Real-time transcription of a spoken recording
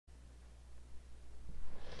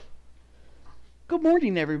Good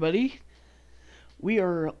morning, everybody. We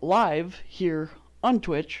are live here on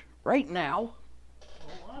Twitch right now.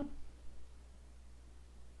 Hold on.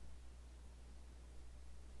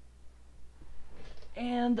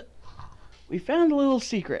 And we found a little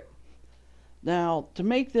secret. Now, to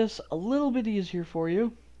make this a little bit easier for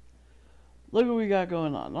you, look what we got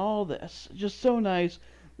going on. All this. Just so nice.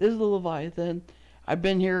 This is the Leviathan. I've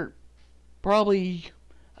been here probably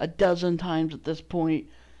a dozen times at this point.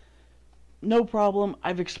 No problem.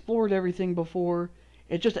 I've explored everything before.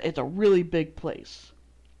 It's a really big place.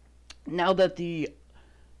 Now that the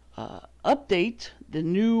update, the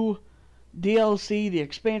new DLC, the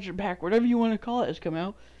expansion pack, whatever you want to call it, has come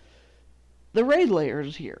out, the raid layer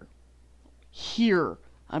is here. Here.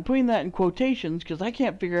 I'm putting that in quotations because I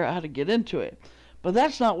can't figure out how to get into it. But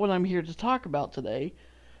that's not what I'm here to talk about today.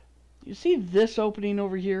 You see this opening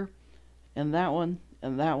over here? And that one,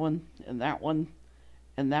 and that one, and that one,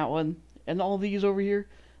 and that one, and all these over here?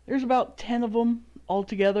 There's about 10 of them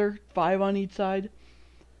altogether, 5 on each side.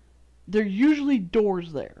 There are usually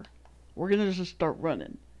doors there. We're going to just start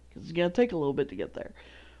running, because it's going to take a little bit to get there.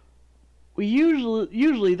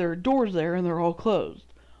 Usually there are doors there, and they're all closed.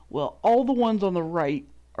 Well, all the ones on the right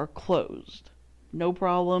are closed. No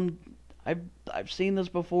problem. I've seen this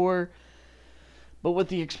before. But with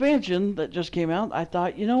the expansion that just came out, I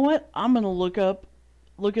thought, you know what? I'm going to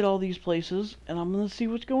look at all these places, and I'm going to see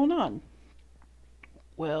what's going on.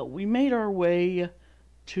 Well, we made our way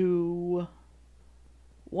to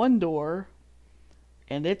one door,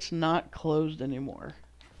 and it's not closed anymore.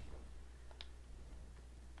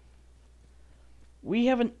 We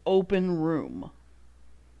have an open room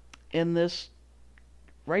in this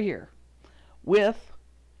right here with,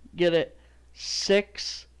 get it,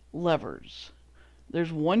 6 levers.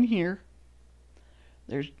 There's one here.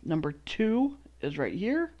 There's number 2 is right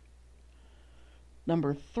here.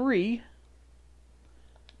 Number 3.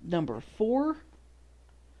 Number 4.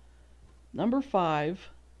 Number 5.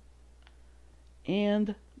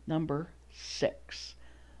 And number 6.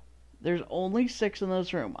 There's only 6 in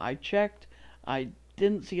this room. I checked. I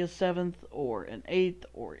didn't see a 7th or an 8th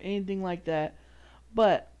or anything like that.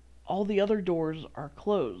 But all the other doors are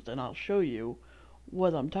closed. And I'll show you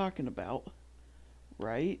what I'm talking about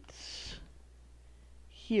right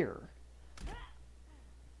here.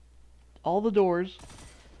 All the doors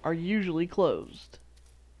are usually closed.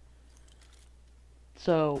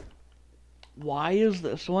 So, why is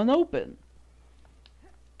this one open?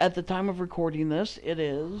 At the time of recording this, it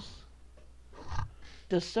is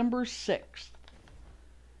December 6th.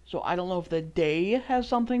 So, I don't know if the day has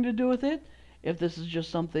something to do with it, if this is just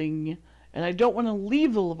something. And I don't want to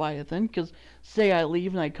leave the Leviathan, because say I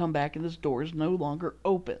leave and I come back and this door is no longer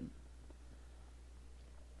open.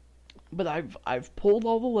 But I've pulled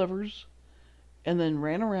all the levers and then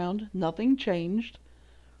ran around. Nothing changed.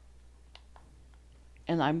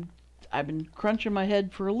 And I've been crunching my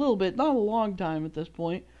head for a little bit, not a long time at this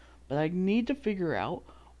point, but I need to figure out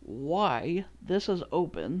why this is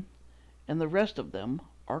open and the rest of them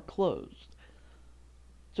are closed.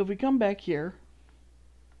 So if we come back here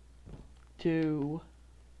to,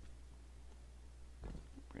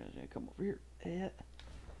 we're gonna come over here.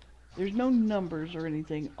 There's no numbers or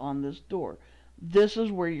anything on this door. This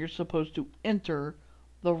is where you're supposed to enter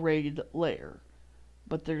the raid layer,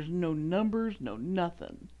 but there's no numbers, no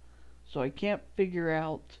nothing. So I can't figure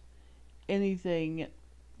out anything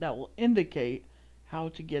that will indicate how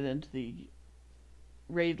to get into the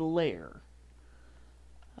raid layer.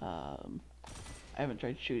 I haven't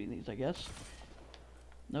tried shooting these, I guess.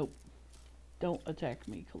 Nope. Don't attack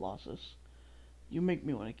me, Colossus. You make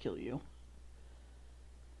me want to kill you.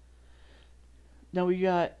 Now we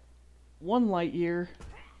got one light here.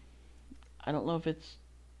 I don't know if it's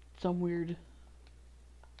some weird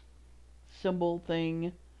symbol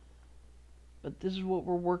thing, but this is what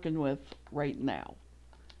we're working with right now.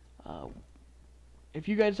 If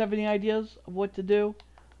you guys have any ideas of what to do,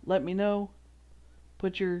 let me know.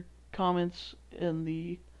 Put your comments in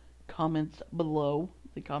the comments below,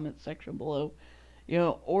 the comment section below, you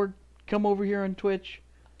know, or come over here on Twitch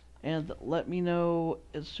and let me know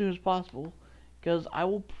as soon as possible, because I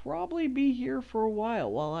will probably be here for a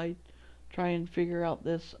while I try and figure out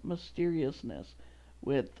this mysteriousness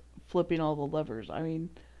with flipping all the levers. I mean,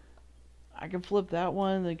 I can flip that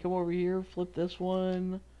one, then come over here, flip this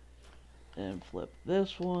one, and flip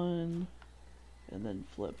this one, and then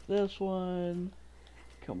flip this one,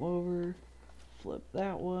 come over, flip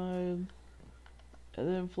that one, and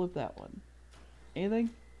then flip that one. Anything?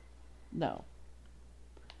 No.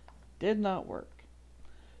 Did not work.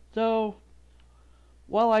 So,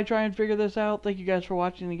 while I try and figure this out, thank you guys for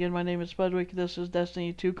watching. Again, my name is Spudwick. This is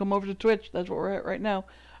Destiny 2. Come over to Twitch. That's where we're at right now.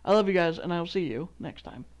 I love you guys, and I will see you next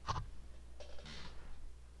time.